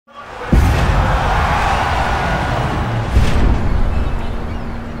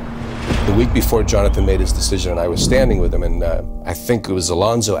week before Jonathan made his decision, and I was standing with him, and I think it was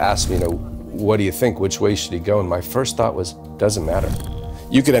Alonso asked me, what do you think? Which way should he go? And my first thought was, doesn't matter.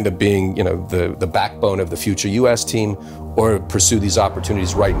 You could end up being, the backbone of the future U.S. team, or pursue these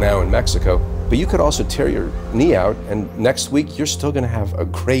opportunities right now in Mexico. But you could also tear your knee out, and next week you're still going to have a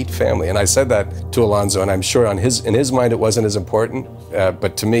great family. And I said that to Alonso, and I'm sure in his mind it wasn't as important.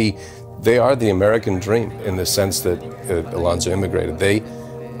 But to me, they are the American dream in the sense that Alonso immigrated. They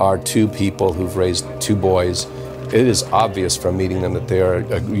are two people who've raised two boys. It is obvious from meeting them that they are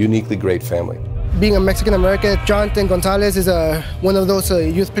a uniquely great family. Being a Mexican-American, Jonathan Gonzalez is one of those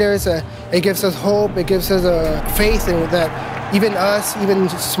youth players. It gives us hope, it gives us faith in that even us, even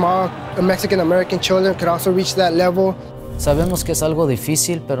small Mexican-American children could also reach that level. Sabemos que es algo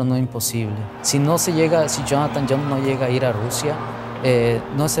difícil, pero no imposible. Si Jonathan no llega a ir a Rusia,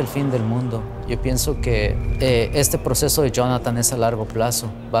 no es el fin del mundo. Yo pienso que este proceso de Jonathan es a largo plazo.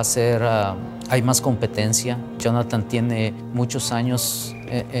 Va a ser, hay más competencia. Jonathan tiene muchos años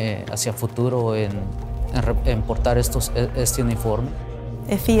hacia futuro en portar este uniforme.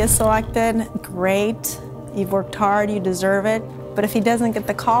 If he is selected, great. You've worked hard, you deserve it. But if he doesn't get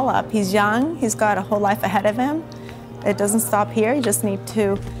the call up, he's young, he's got a whole life ahead of him. It doesn't stop here. You just need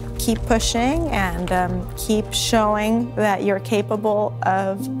to keep pushing and keep showing that you're capable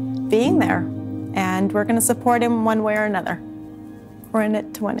of being there. And we're going to support him one way or another. We're in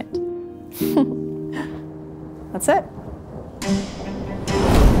it to win it. That's it.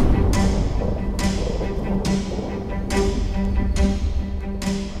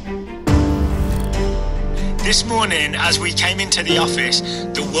 This morning, as we came into the office,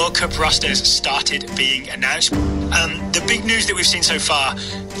 the World Cup rosters started being announced. The big news that we've seen so far,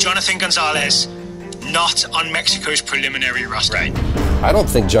 Jonathan Gonzalez not on Mexico's preliminary roster. Right. I don't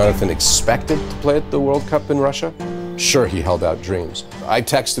think Jonathan expected to play at the World Cup in Russia. Sure, he held out dreams. I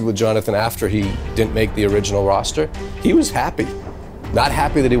texted with Jonathan after he didn't make the original roster. He was happy. Not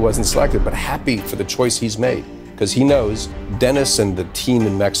happy that he wasn't selected, but happy for the choice he's made. Because he knows Dennis and the team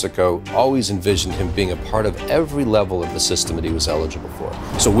in Mexico always envisioned him being a part of every level of the system that he was eligible for.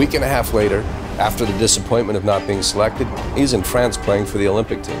 So a week and a half later, after the disappointment of not being selected, he's in France playing for the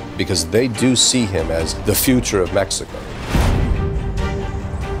Olympic team because they do see him as the future of Mexico.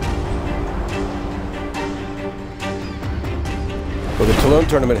 Well, the Toulon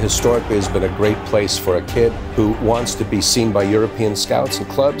Tournament historically has been a great place for a kid who wants to be seen by European scouts and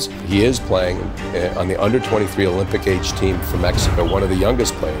clubs. He is playing on the under-23 Olympic age team for Mexico, one of the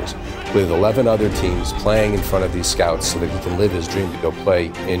youngest players, with 11 other teams playing in front of these scouts so that he can live his dream to go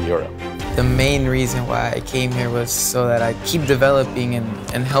play in Europe. The main reason why I came here was so that I keep developing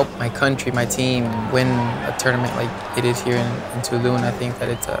and help my country, my team, win a tournament like it is here in Toulon. I think that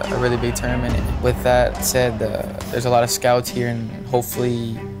it's a really big tournament. And with that said, there's a lot of scouts here and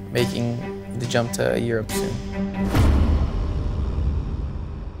hopefully making the jump to Europe soon.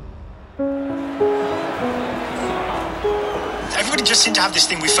 Everybody just seems to have this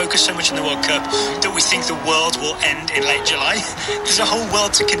thing, we focus so much on the World Cup that we think the world will end in late July. There's a whole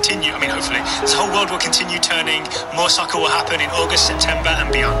world to continue, hopefully. This whole world will continue turning, more soccer will happen in August, September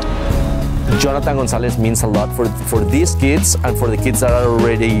and beyond. Jonathan Gonzalez means a lot for these kids and for the kids that are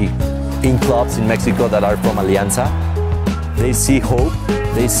already in clubs in Mexico that are from Alianza. They see hope,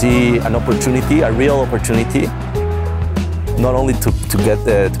 they see an opportunity, a real opportunity, not only to get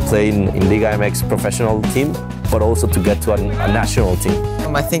to play in Liga MX professional team, but also to get to a national team.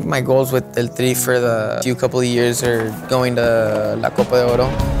 I think my goals with El Tri for the couple of years are going to La Copa de Oro,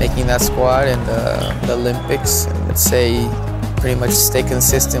 making that squad and the Olympics, and let's say pretty much stay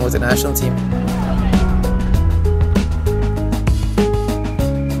consistent with the national team.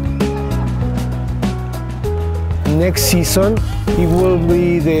 Next season, it will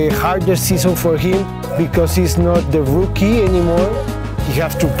be the hardest season for him because he's not the rookie anymore. He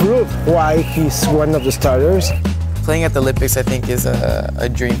has to prove why he's one of the starters. Playing at the Olympics, I think, is a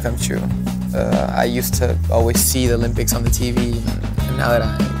dream come true. I used to always see the Olympics on the TV, and now that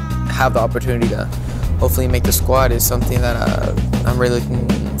I have the opportunity to hopefully make the squad is something that I'm really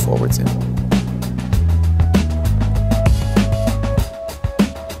looking forward to.